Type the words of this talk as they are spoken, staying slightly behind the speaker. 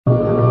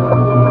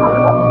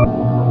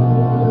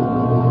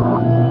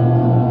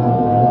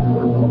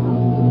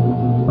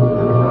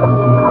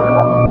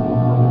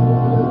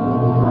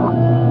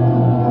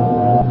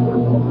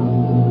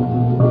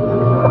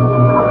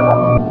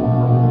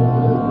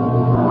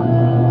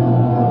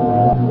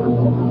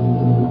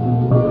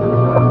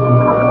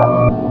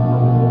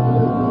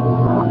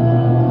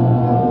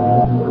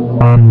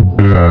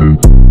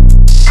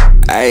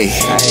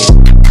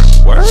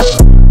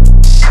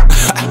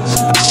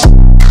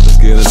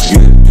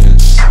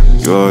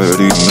you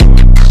already know.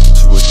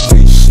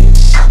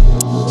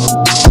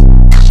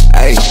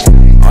 Hey,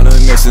 on a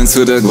mission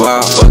to the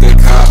guap, fuck a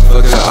cop,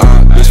 fuck a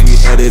op. Bitch, we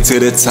headed to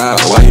the top.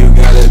 Why you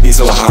gotta be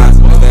so hot?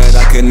 Know that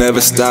I could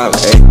never stop.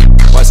 Hey,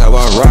 watch how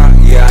I rock.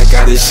 Yeah, I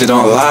got this shit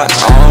on lock.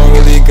 I don't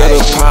really got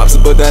a pops,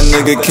 but that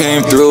nigga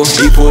came through.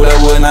 He pulled up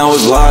when I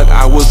was locked.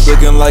 I was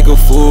looking like a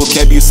fool.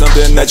 Can't be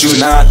something that you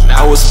not.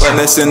 I was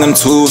finessing them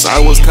tools. I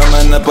was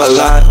coming up a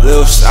lot.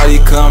 Lil'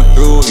 shawty come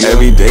through. Yeah.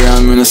 Every day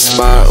I'm in a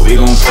spot. We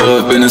gon' pull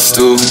up in a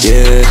stool.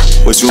 Yeah,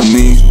 what you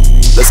mean?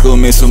 Let's go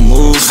make some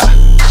moves.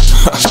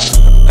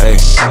 Hey,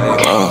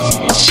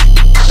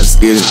 let's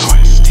get it.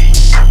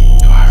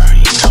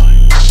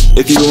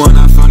 If you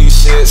wanna funny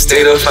shit,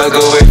 stay the fuck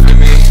away from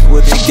me.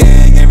 With the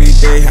gang every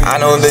day, I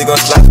know they gon'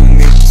 slap with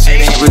me.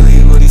 Shit ain't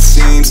really what it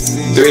seems.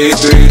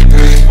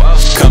 3-3-3,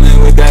 coming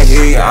with that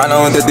heat. I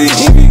know that they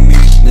envy me.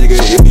 Nigga,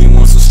 if you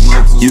want some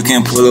smoke, you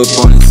can pull up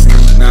on the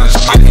scene. Nah,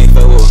 I can't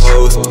fuck with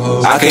hoes,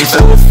 I can't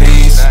fuck with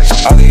fiends.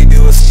 All they do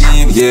is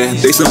scheme, yeah,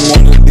 they some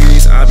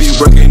wannabes. I be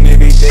working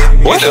every day,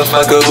 get the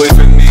fuck away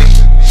from me.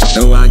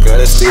 No, I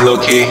gotta stay low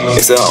key.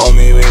 It's the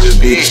only way to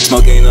be.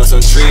 Smoking on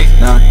some tree.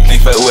 Nah,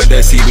 can't fuck with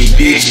that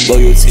CBD.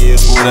 Loyalty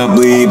is what I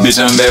bleed. Bitch,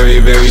 I'm very,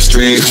 very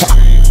street.